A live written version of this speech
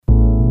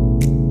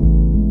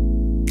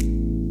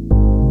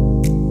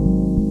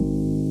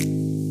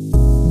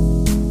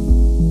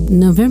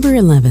November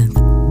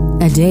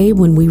 11th, a day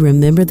when we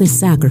remember the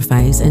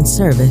sacrifice and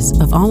service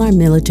of all our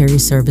military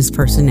service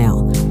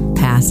personnel,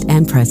 past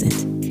and present.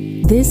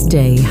 This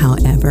day,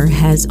 however,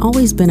 has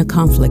always been a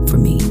conflict for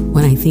me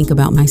when I think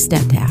about my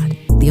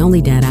stepdad, the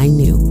only dad I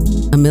knew,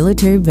 a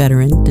military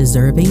veteran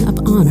deserving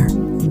of honor,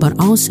 but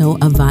also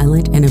a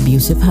violent and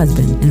abusive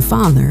husband and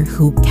father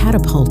who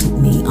catapulted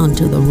me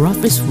onto the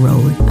roughest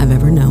road I've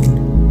ever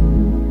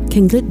known.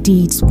 Can good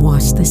deeds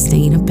wash the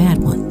stain of bad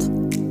ones?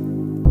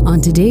 On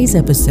today's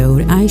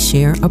episode, I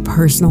share a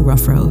personal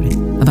rough road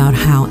about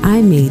how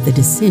I made the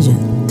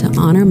decision to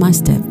honor my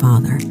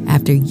stepfather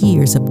after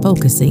years of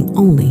focusing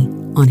only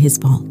on his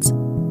faults.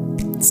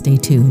 Stay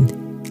tuned.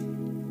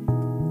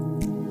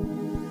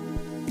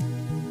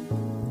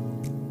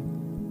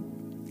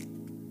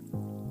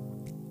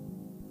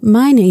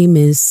 My name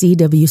is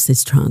C.W.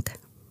 Sistrunk.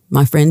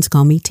 My friends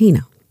call me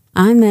Tina.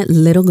 I'm that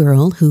little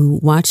girl who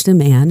watched a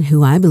man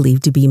who I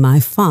believed to be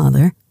my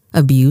father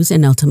abuse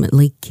and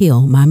ultimately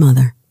kill my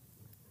mother.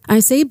 I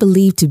say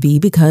believed to be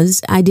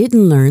because I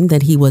didn't learn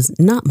that he was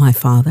not my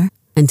father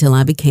until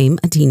I became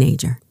a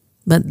teenager.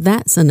 But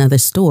that's another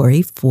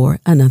story for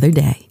another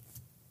day.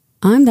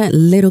 I'm that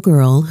little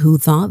girl who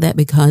thought that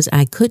because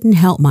I couldn't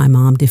help my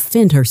mom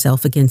defend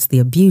herself against the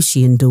abuse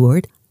she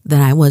endured, that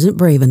I wasn't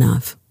brave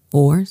enough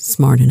or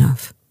smart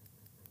enough.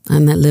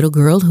 I'm that little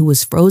girl who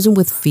was frozen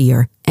with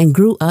fear and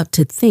grew up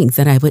to think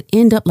that I would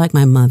end up like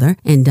my mother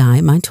and die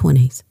in my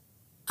 20s.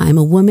 I'm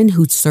a woman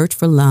who searched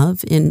for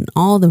love in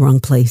all the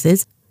wrong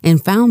places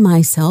and found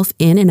myself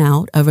in and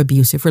out of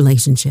abusive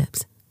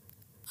relationships.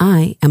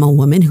 I am a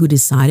woman who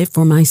decided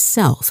for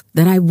myself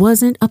that I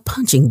wasn't a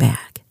punching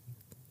bag.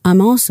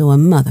 I'm also a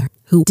mother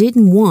who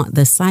didn't want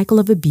the cycle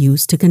of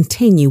abuse to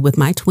continue with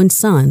my twin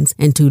sons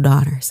and 2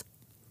 daughters.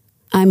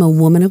 I'm a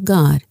woman of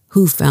God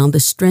who found the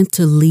strength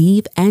to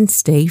leave and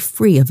stay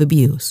free of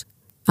abuse.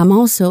 I'm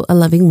also a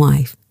loving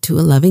wife to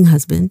a loving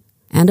husband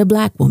and a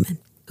Black woman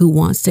who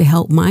wants to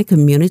help my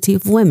community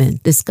of women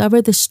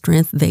discover the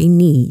strength they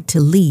need to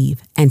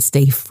leave and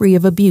stay free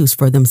of abuse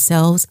for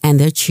themselves and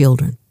their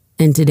children.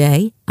 And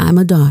today, I'm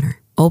a daughter,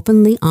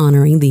 openly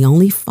honoring the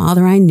only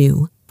father I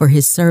knew for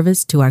his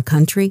service to our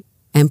country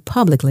and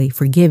publicly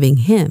forgiving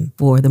him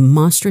for the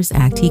monstrous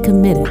act he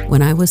committed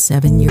when I was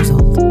 7 years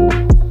old.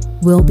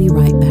 We'll be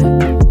right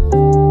back.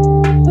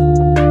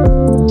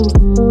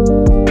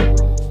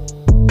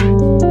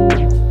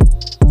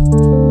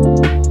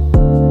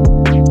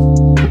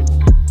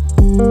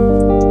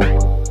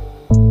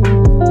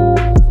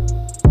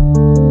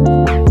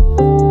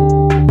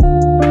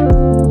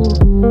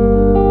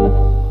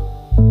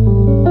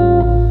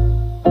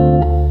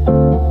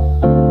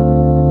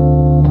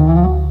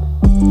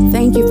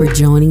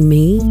 Joining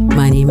me.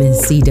 My name is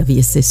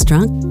C.W.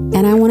 Sistrunk,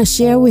 and I want to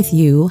share with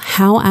you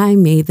how I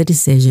made the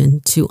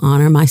decision to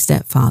honor my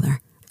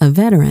stepfather, a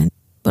veteran,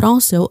 but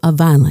also a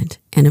violent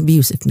and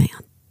abusive man.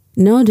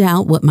 No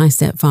doubt what my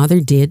stepfather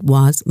did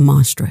was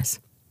monstrous.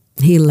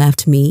 He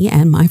left me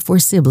and my 4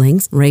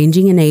 siblings,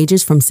 ranging in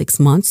ages from 6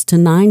 months to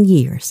 9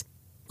 years,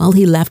 while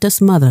he left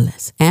us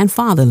motherless and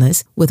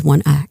fatherless with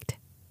one act.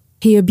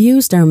 He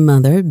abused our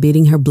mother,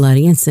 beating her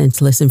bloody and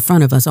senseless in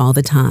front of us all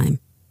the time.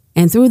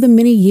 And through the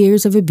many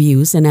years of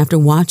abuse and after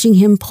watching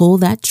him pull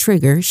that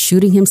trigger,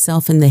 shooting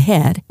himself in the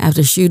head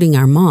after shooting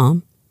our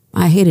mom,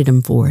 I hated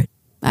him for it.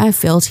 I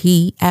felt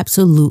he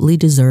absolutely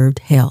deserved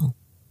hell.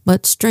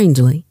 But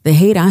strangely, the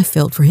hate I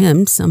felt for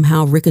him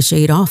somehow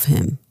ricocheted off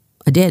him,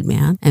 a dead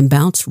man, and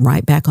bounced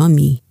right back on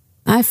me.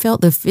 I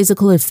felt the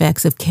physical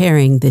effects of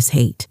carrying this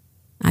hate.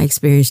 I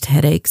experienced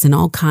headaches and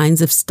all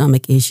kinds of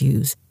stomach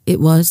issues. It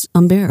was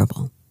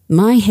unbearable.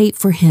 My hate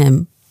for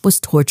him was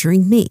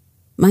torturing me.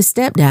 My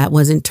stepdad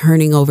wasn't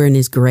turning over in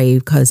his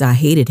grave because I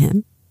hated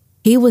him.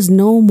 He was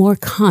no more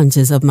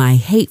conscious of my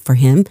hate for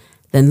him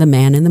than the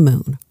man in the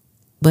moon.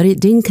 But it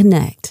didn't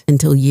connect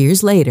until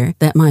years later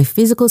that my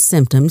physical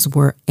symptoms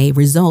were a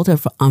result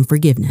of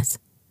unforgiveness.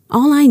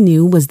 All I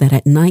knew was that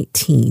at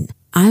 19,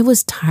 I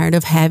was tired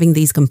of having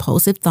these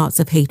compulsive thoughts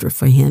of hatred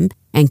for him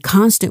and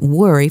constant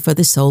worry for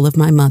the soul of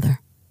my mother.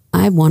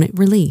 I wanted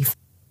relief.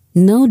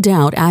 No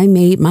doubt I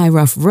made my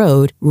rough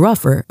road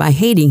rougher by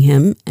hating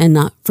him and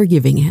not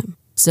forgiving him.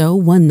 So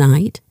one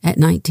night, at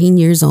 19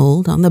 years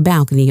old, on the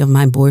balcony of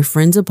my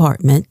boyfriend's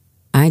apartment,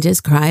 I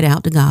just cried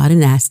out to God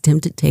and asked him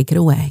to take it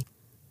away.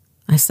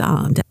 I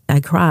sobbed, I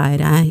cried,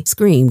 I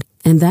screamed,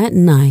 and that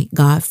night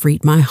God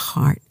freed my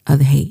heart of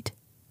the hate.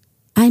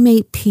 I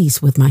made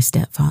peace with my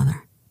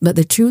stepfather, but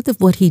the truth of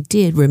what he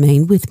did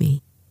remained with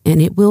me,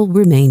 and it will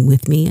remain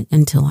with me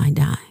until I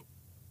die.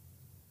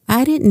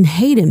 I didn't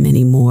hate him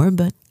anymore,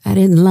 but I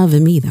didn't love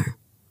him either.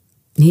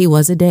 He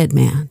was a dead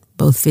man,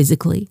 both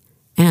physically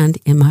and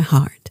in my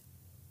heart.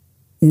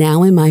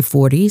 Now in my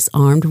 40s,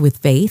 armed with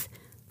faith,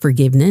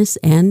 forgiveness,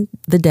 and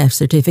the death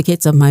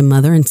certificates of my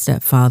mother and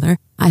stepfather,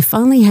 I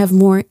finally have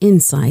more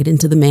insight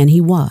into the man he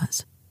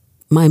was.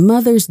 My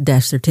mother's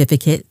death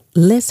certificate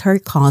lists her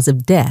cause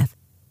of death,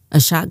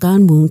 a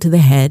shotgun wound to the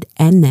head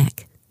and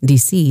neck,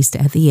 deceased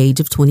at the age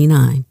of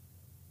 29.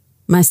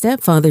 My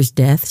stepfather's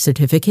death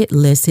certificate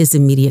lists his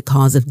immediate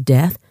cause of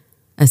death,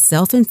 a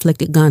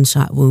self-inflicted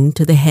gunshot wound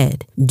to the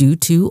head due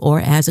to or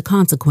as a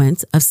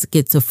consequence of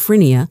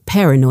schizophrenia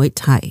paranoid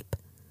type.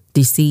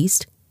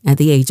 Deceased at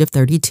the age of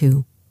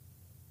 32.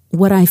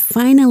 What I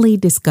finally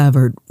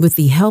discovered with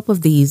the help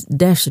of these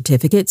death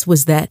certificates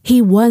was that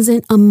he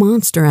wasn't a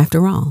monster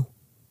after all.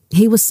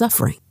 He was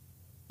suffering.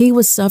 He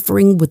was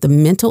suffering with the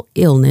mental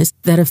illness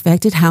that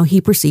affected how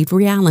he perceived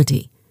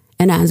reality.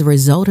 And as a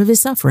result of his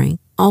suffering,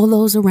 all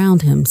those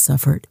around him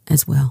suffered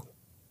as well.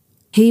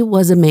 He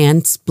was a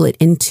man split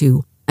in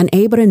two,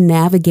 unable to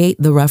navigate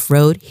the rough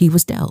road he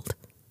was dealt.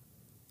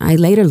 I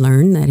later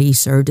learned that he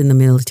served in the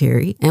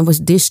military and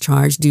was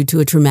discharged due to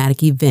a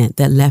traumatic event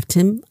that left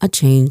him a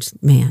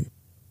changed man.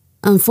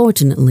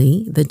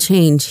 Unfortunately, the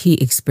change he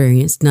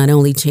experienced not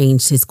only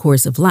changed his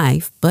course of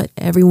life, but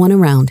everyone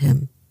around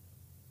him.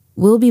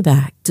 We'll be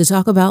back to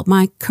talk about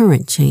my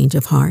current change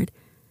of heart,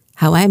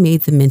 how I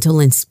made the mental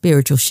and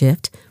spiritual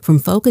shift from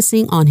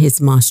focusing on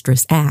his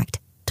monstrous act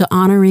to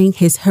honoring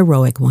his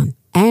heroic one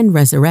and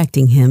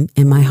resurrecting him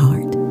in my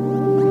heart.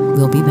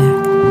 We'll be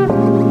back.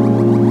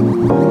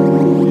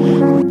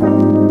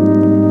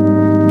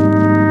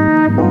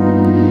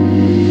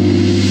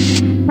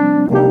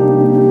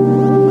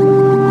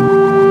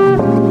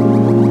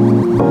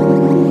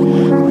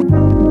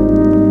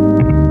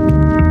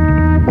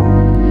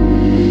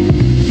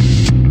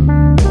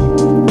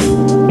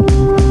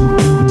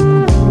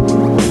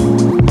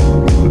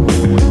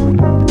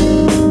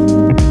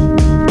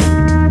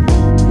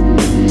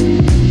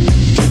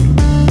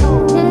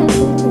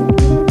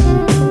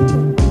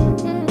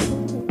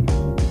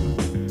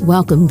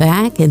 Welcome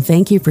back, and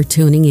thank you for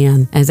tuning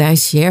in as I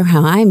share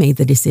how I made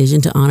the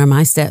decision to honor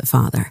my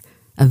stepfather,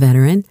 a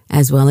veteran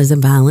as well as a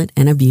violent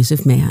and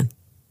abusive man.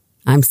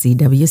 I'm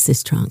C.W.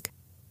 Sistrunk,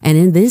 and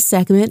in this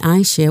segment,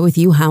 I share with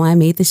you how I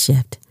made the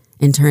shift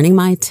in turning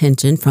my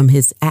attention from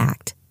his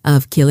act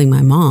of killing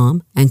my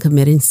mom and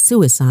committing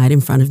suicide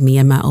in front of me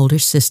and my older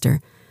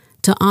sister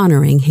to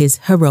honoring his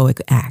heroic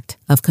act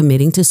of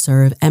committing to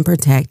serve and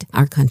protect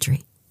our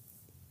country.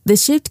 The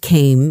shift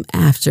came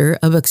after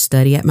a book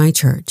study at my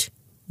church,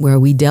 where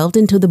we delved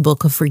into the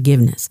book of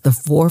forgiveness, the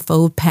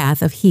fourfold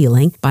path of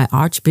healing by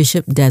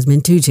Archbishop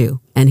Desmond Tutu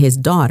and his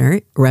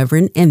daughter,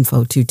 Reverend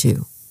Info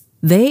Tutu.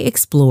 They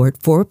explored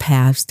 4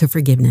 paths to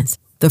forgiveness.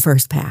 The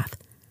first path,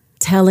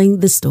 telling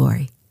the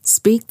story.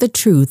 Speak the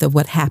truth of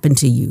what happened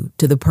to you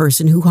to the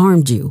person who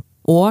harmed you,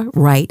 or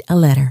write a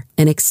letter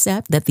and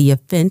accept that the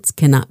offense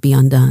cannot be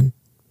undone.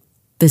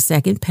 The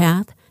second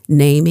path,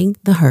 naming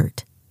the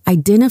hurt,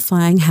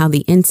 identifying how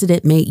the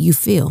incident made you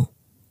feel.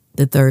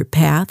 The third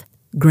path,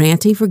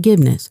 granting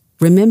forgiveness,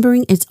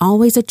 remembering it's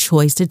always a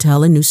choice to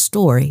tell a new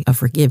story of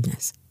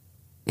forgiveness.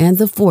 And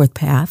the fourth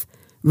path,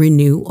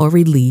 renew or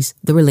release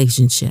the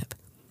relationship,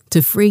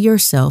 to free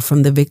yourself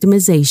from the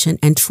victimization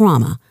and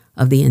trauma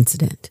of the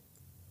incident.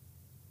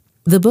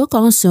 The book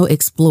also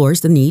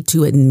explores the need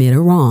to admit a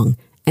wrong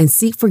and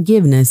seek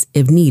forgiveness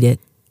if needed.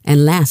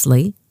 And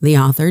lastly, the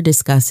author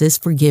discusses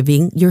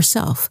forgiving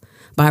yourself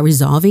by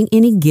resolving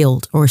any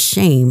guilt or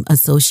shame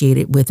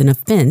associated with an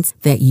offense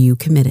that you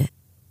committed.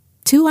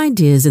 2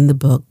 ideas in the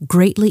book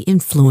greatly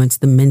influenced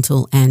the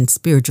mental and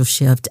spiritual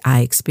shift I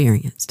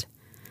experienced.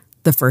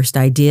 The first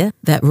idea,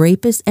 that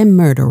rapists and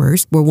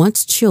murderers were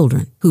once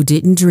children who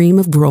didn't dream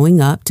of growing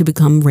up to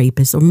become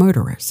rapists or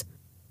murderers.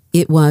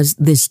 It was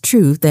this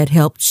truth that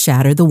helped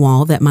shatter the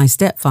wall that my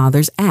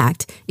stepfather's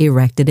act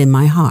erected in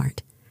my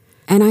heart.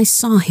 And I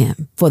saw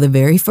him for the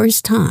very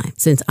first time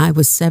since I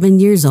was 7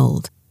 years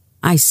old.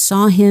 I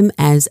saw him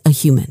as a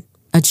human,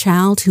 a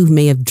child who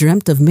may have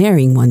dreamt of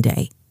marrying one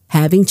day,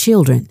 having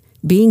children,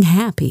 being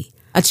happy,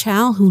 a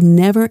child who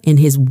never in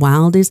his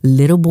wildest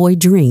little boy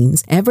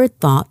dreams ever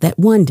thought that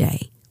one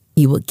day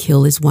he would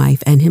kill his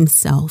wife and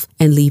himself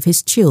and leave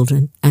his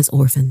children as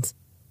orphans.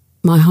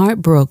 My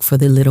heart broke for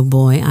the little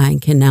boy I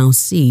can now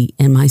see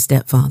in my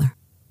stepfather.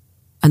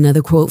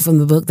 Another quote from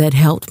the book that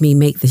helped me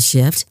make the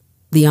shift,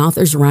 the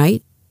authors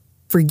write,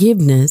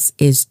 "Forgiveness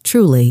is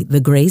truly the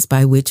grace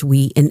by which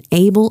we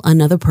enable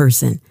another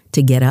person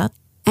to get up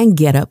and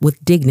get up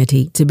with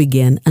dignity to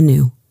begin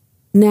anew."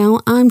 Now,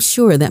 I'm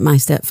sure that my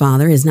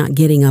stepfather is not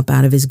getting up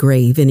out of his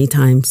grave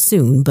anytime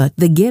soon, but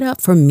the get up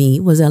for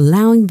me was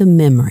allowing the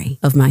memory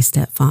of my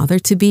stepfather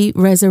to be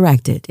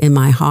resurrected in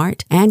my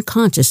heart and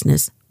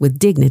consciousness with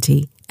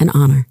dignity and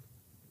honor.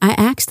 I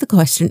asked the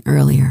question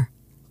earlier,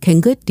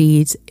 can good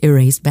deeds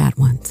erase bad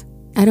ones?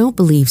 I don't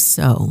believe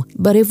so,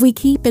 but if we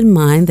keep in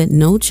mind that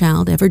no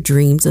child ever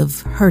dreams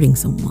of hurting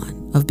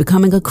someone, of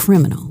becoming a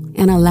criminal,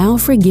 and allow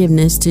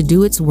forgiveness to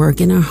do its work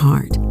in our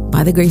heart,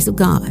 by the grace of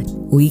God,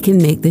 we can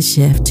make the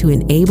shift to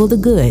enable the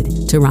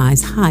good to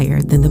rise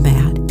higher than the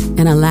bad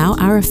and allow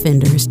our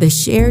offenders the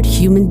shared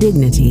human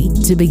dignity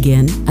to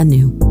begin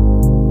anew.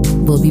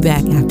 We'll be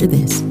back after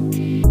this.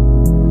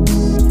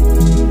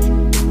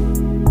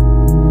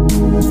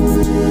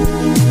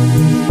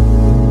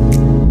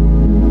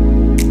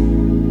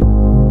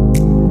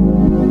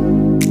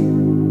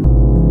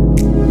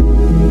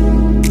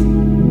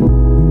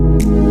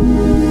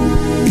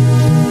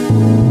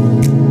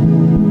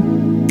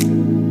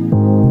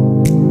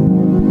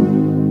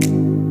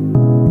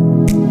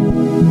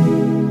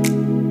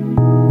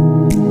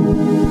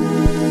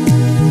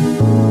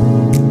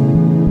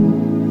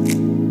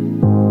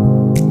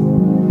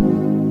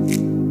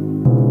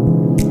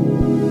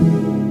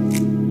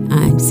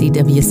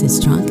 C.W.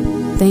 Sistrunk.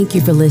 Thank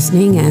you for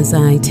listening as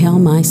I tell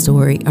my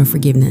story of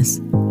forgiveness.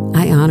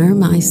 I honor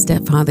my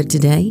stepfather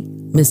today,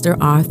 Mr.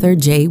 Arthur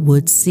J.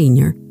 Woods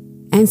Sr.,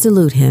 and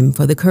salute him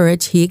for the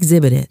courage he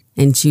exhibited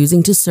in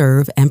choosing to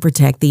serve and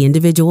protect the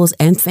individuals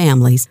and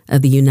families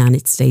of the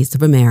United States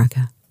of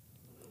America.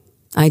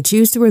 I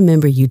choose to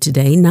remember you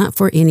today not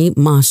for any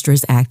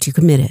monstrous act you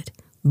committed,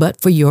 but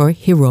for your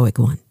heroic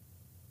one.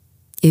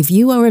 If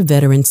you are a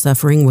veteran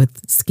suffering with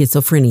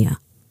schizophrenia,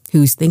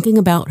 who's thinking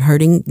about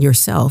hurting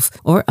yourself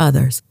or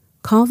others,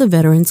 call the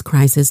Veterans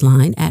Crisis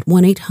Line at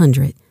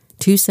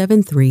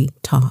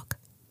 1-800-273-TALK.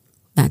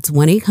 That's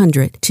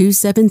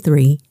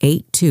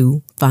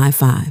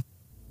 1-800-273-8255.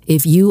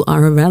 If you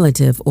are a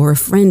relative or a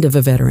friend of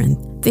a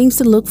veteran, things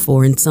to look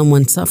for in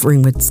someone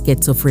suffering with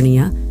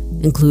schizophrenia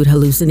include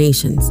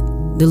hallucinations,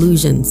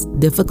 delusions,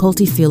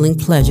 difficulty feeling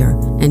pleasure,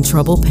 and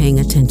trouble paying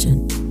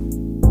attention.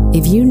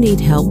 If you need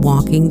help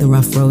walking the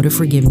rough road of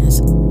forgiveness,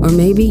 or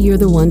maybe you're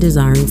the one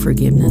desiring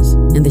forgiveness,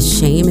 and the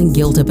shame and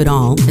guilt of it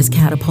all has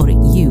catapulted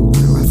you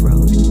on a rough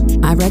road,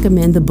 I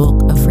recommend the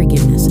book of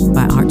Forgiveness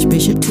by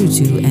Archbishop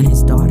Tutu and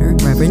his daughter,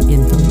 Reverend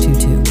Info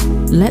Tutu.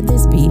 Let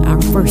this be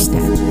our first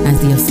step as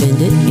the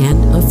offended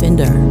and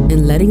offender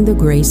in letting the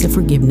grace of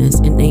forgiveness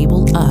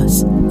enable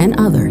us and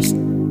others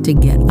to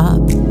get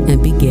up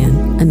and begin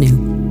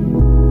anew.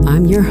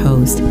 I'm your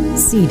host,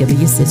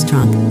 C.W.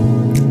 Sistrunk.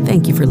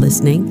 Thank you for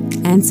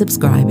listening and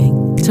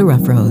subscribing to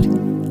Rough Road,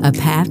 a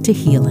path to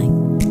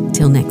healing.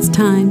 Till next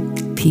time,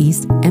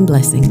 peace and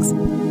blessings.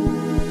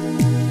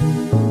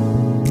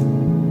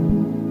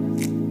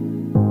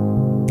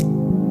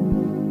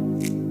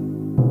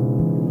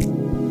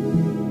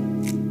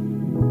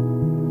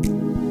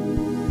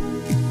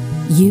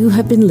 You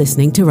have been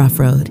listening to Rough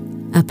Road,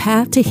 a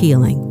path to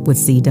healing with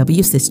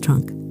C.W.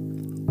 Sistrunk.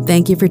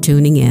 Thank you for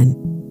tuning in.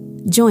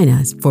 Join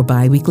us for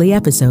bi-weekly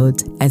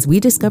episodes as we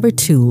discover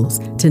tools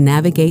to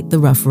navigate the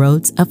rough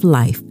roads of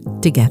life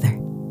together.